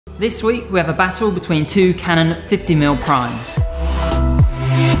This week we have a battle between two Canon 50mm primes.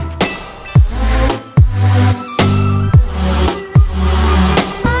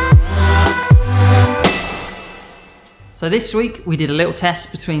 So this week we did a little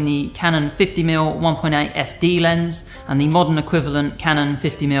test between the Canon 50mm 1.8 FD lens and the modern equivalent Canon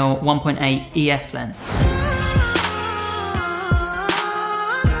 50mm 1.8 EF lens.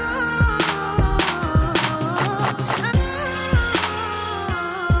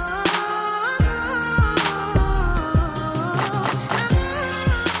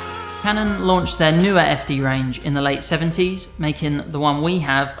 Canon launched their newer FD range in the late 70s, making the one we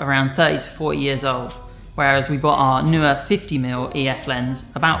have around 30 to 40 years old, whereas we bought our newer 50mm EF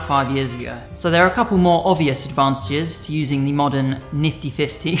lens about 5 years ago. So there are a couple more obvious advantages to using the modern nifty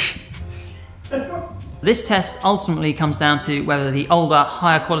 50. This test ultimately comes down to whether the older,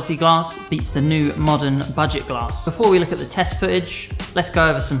 higher quality glass beats the new, modern budget glass. Before we look at the test footage, let's go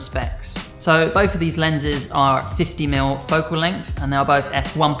over some specs. So both of these lenses are 50mm focal length and they are both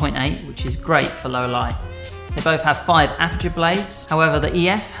f1.8, which is great for low light. They both have 5 aperture blades. However, the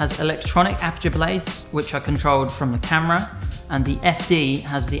EF has electronic aperture blades, which are controlled from the camera, and the FD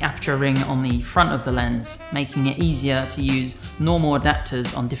has the aperture ring on the front of the lens, making it easier to use normal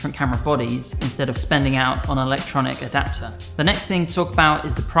adapters on different camera bodies instead of spending out on an electronic adapter. The next thing to talk about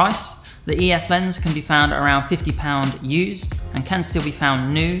is the price. The EF lens can be found around £50 used and can still be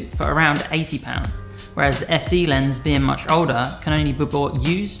found new for around £80, whereas the FD lens, being much older, can only be bought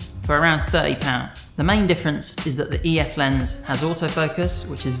used for around £30. The main difference is that the EF lens has autofocus,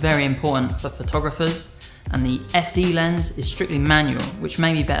 which is very important for photographers, and the FD lens is strictly manual, which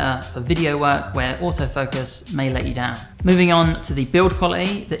may be better for video work where autofocus may let you down. Moving on to the build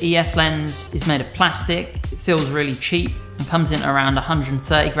quality, the EF lens is made of plastic, it feels really cheap and comes in around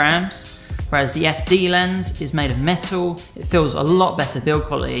 130 grams, whereas the FD lens is made of metal, it feels a lot better build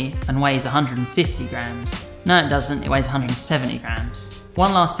quality and weighs 150 grams. No, it doesn't, it weighs 170 grams.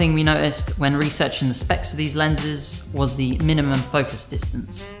 One last thing we noticed when researching the specs of these lenses was the minimum focus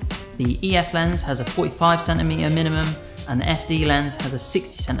distance. The EF lens has a 45cm minimum and the FD lens has a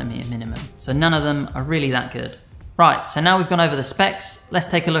 60cm minimum, so none of them are really that good. Right, so now we've gone over the specs, let's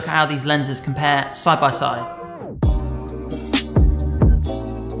take a look at how these lenses compare side by side.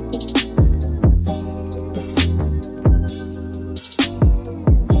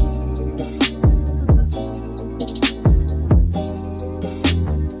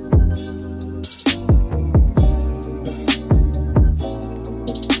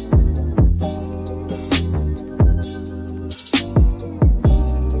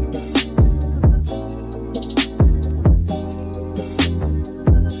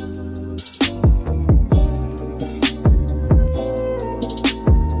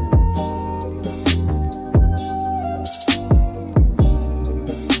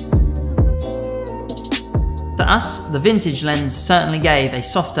 For us, the vintage lens certainly gave a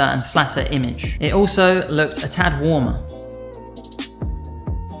softer and flatter image. It also looked a tad warmer.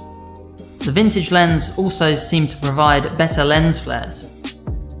 The vintage lens also seemed to provide better lens flares.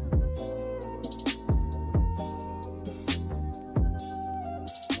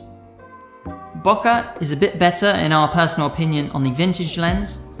 Bokeh is a bit better in our personal opinion on the vintage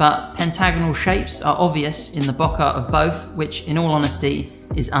lens, but pentagonal shapes are obvious in the bokeh of both, which in all honesty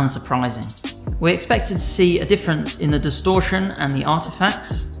is unsurprising. We expected to see a difference in the distortion and the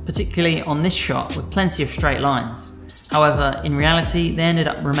artifacts, particularly on this shot with plenty of straight lines. However, in reality, they ended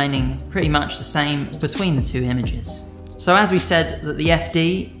up remaining pretty much the same between the two images. So as we said that the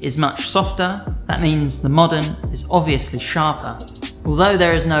FD is much softer, that means the modern is obviously sharper. Although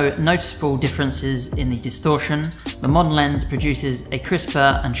there is no noticeable differences in the distortion, the modern lens produces a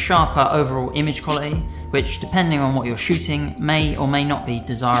crisper and sharper overall image quality, which depending on what you're shooting may or may not be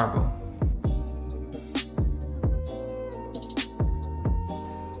desirable.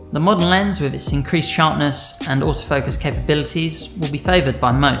 The modern lens, with its increased sharpness and autofocus capabilities, will be favoured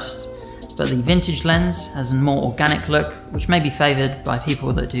by most, but the vintage lens has a more organic look, which may be favoured by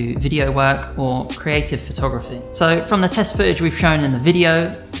people that do video work or creative photography. So from the test footage we've shown in the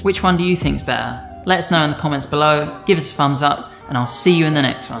video, which one do you think is better? Let us know in the comments below, give us a thumbs up, and I'll see you in the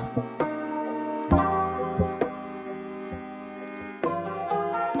next one.